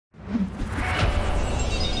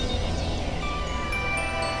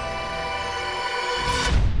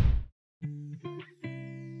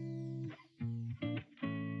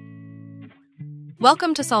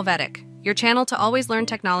Welcome to Solvetic, your channel to always learn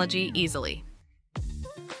technology easily.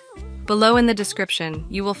 Below in the description,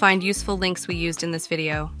 you will find useful links we used in this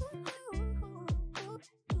video.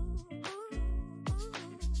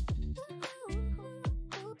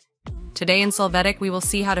 Today in Solvetic, we will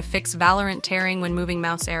see how to fix Valorant tearing when moving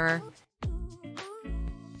mouse error.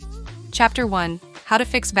 Chapter 1. How to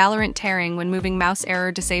fix Valorant tearing when moving mouse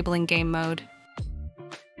error disabling game mode.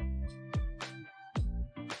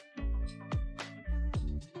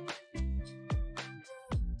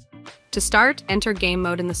 To start, enter game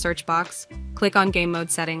mode in the search box. Click on game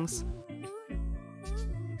mode settings.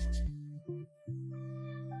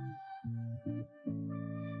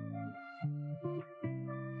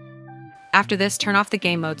 After this, turn off the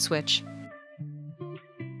game mode switch.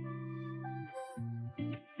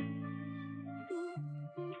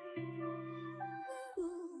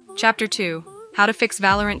 Chapter 2. How to fix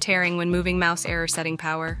Valorant tearing when moving mouse error setting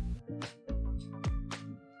power.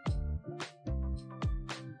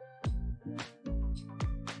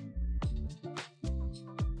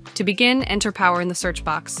 To begin, enter power in the search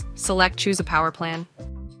box. Select Choose a power plan.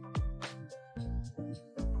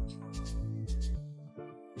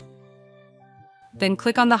 Then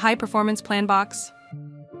click on the High Performance Plan box.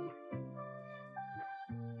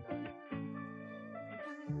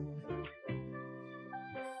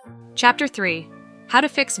 Chapter 3. How to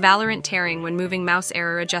fix Valorant tearing when moving mouse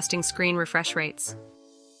error adjusting screen refresh rates.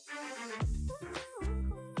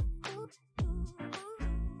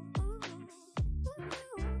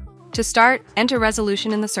 To start, enter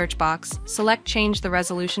resolution in the search box. Select Change the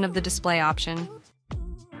resolution of the display option.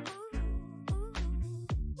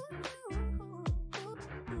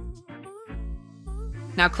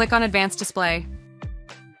 Now click on Advanced Display.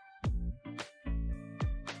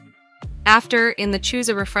 After, in the Choose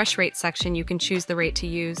a Refresh Rate section, you can choose the rate to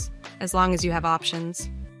use, as long as you have options.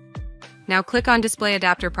 Now click on Display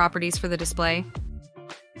Adapter Properties for the display.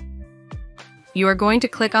 You are going to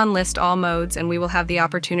click on List All Modes, and we will have the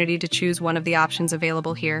opportunity to choose one of the options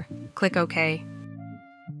available here. Click OK.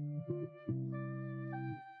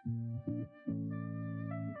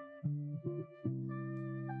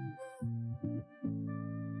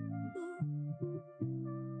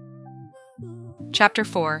 Chapter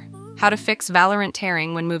 4. How to fix Valorant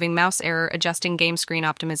tearing when moving mouse error adjusting game screen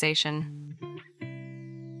optimization.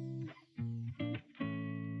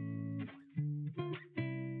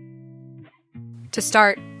 To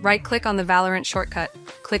start, right-click on the Valorant shortcut,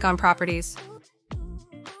 click on Properties.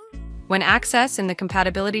 When Access in the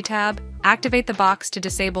Compatibility tab, activate the box to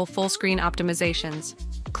disable full screen optimizations.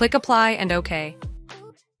 Click Apply and OK.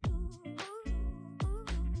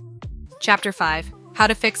 Chapter 5. How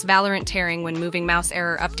to fix Valorant tearing when moving mouse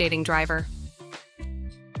error updating driver.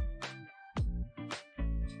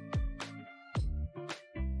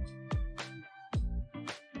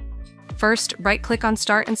 First, right-click on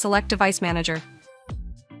Start and select Device Manager.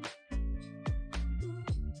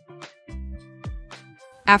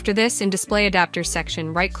 After this, in Display Adapters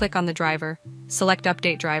section, right-click on the driver, select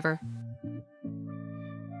Update Driver.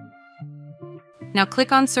 Now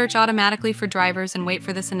click on Search automatically for drivers and wait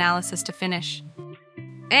for this analysis to finish.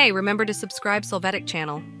 Hey, remember to subscribe Solvetic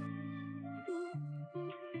channel.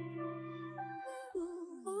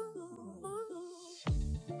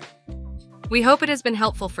 We hope it has been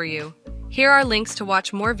helpful for you. Here are links to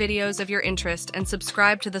watch more videos of your interest and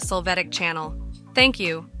subscribe to the Solvetic channel. Thank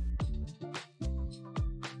you.